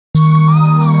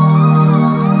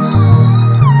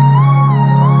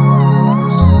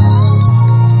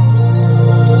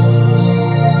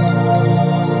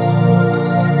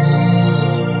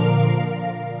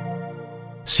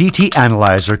CT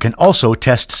Analyzer can also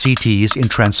test CTs in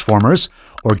transformers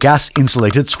or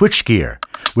gas-insulated switchgear,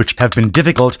 which have been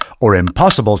difficult or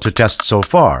impossible to test so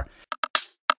far.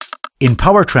 In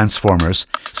power transformers,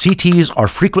 CTs are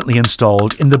frequently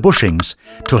installed in the bushings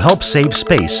to help save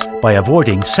space by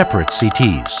avoiding separate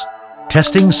CTs.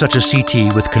 Testing such a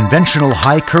CT with conventional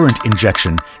high current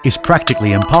injection is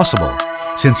practically impossible,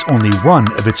 since only one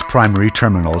of its primary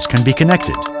terminals can be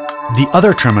connected. The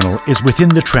other terminal is within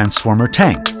the transformer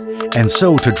tank, and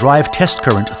so to drive test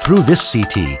current through this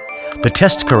CT, the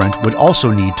test current would also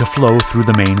need to flow through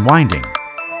the main winding.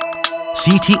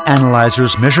 CT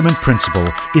Analyzer's measurement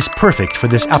principle is perfect for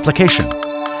this application.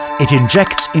 It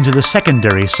injects into the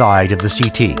secondary side of the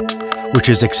CT, which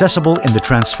is accessible in the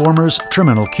transformer's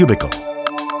terminal cubicle.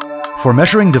 For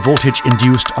measuring the voltage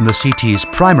induced on the CT's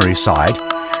primary side,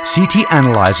 CT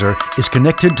Analyzer is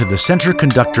connected to the center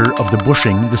conductor of the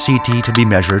bushing the CT to be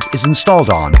measured is installed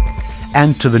on,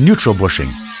 and to the neutral bushing,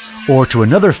 or to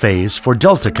another phase for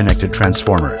delta-connected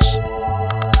transformers.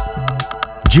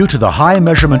 Due to the high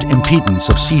measurement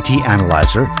impedance of CT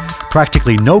Analyzer,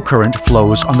 practically no current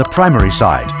flows on the primary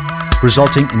side,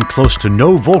 resulting in close to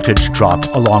no voltage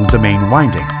drop along the main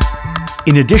winding.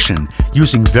 In addition,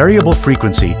 using variable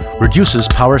frequency reduces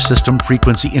power system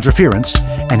frequency interference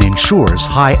and ensures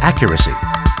high accuracy.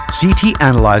 CT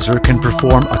Analyzer can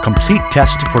perform a complete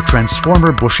test for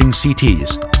transformer bushing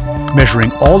CTs,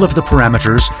 measuring all of the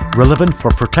parameters relevant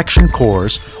for protection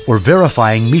cores or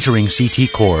verifying metering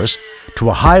CT cores to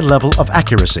a high level of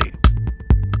accuracy.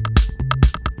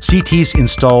 CTs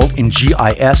installed in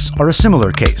GIS are a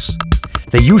similar case.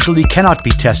 They usually cannot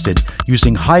be tested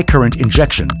using high current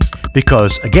injection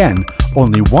because, again,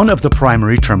 only one of the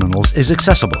primary terminals is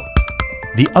accessible.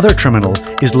 The other terminal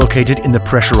is located in the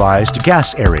pressurized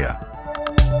gas area.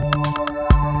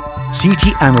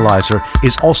 CT Analyzer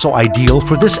is also ideal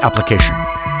for this application.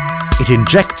 It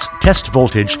injects test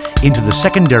voltage into the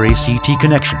secondary CT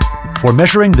connection. For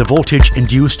measuring the voltage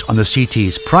induced on the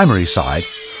CT's primary side,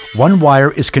 one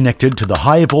wire is connected to the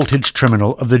high voltage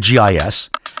terminal of the GIS,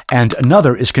 and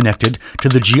another is connected to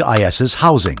the GIS's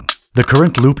housing. The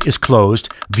current loop is closed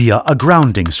via a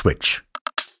grounding switch.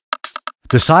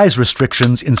 The size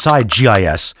restrictions inside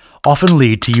GIS often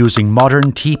lead to using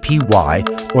modern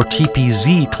TPY or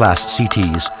TPZ class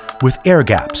CTs with air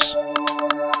gaps.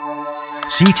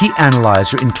 CT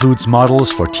Analyzer includes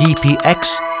models for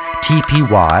TPX,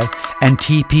 TPY, and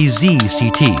TPZ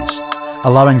CTs,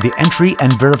 allowing the entry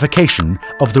and verification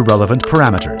of the relevant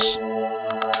parameters.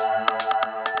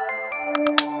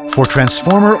 For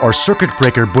transformer or circuit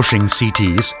breaker bushing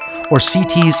CTs, or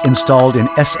CTs installed in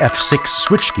SF6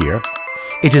 switchgear,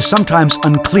 it is sometimes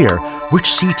unclear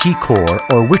which CT core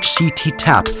or which CT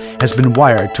tap has been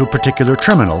wired to a particular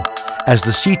terminal, as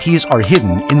the CTs are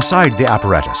hidden inside the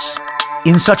apparatus.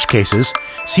 In such cases,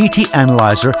 CT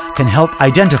Analyzer can help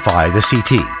identify the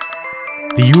CT.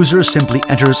 The user simply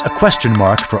enters a question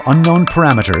mark for unknown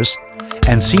parameters,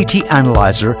 and CT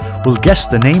Analyzer will guess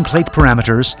the nameplate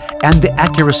parameters and the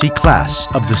accuracy class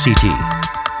of the CT.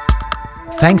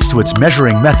 Thanks to its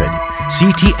measuring method,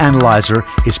 CT Analyzer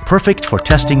is perfect for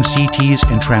testing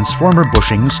CTs in transformer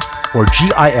bushings or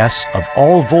GIS of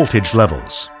all voltage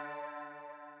levels.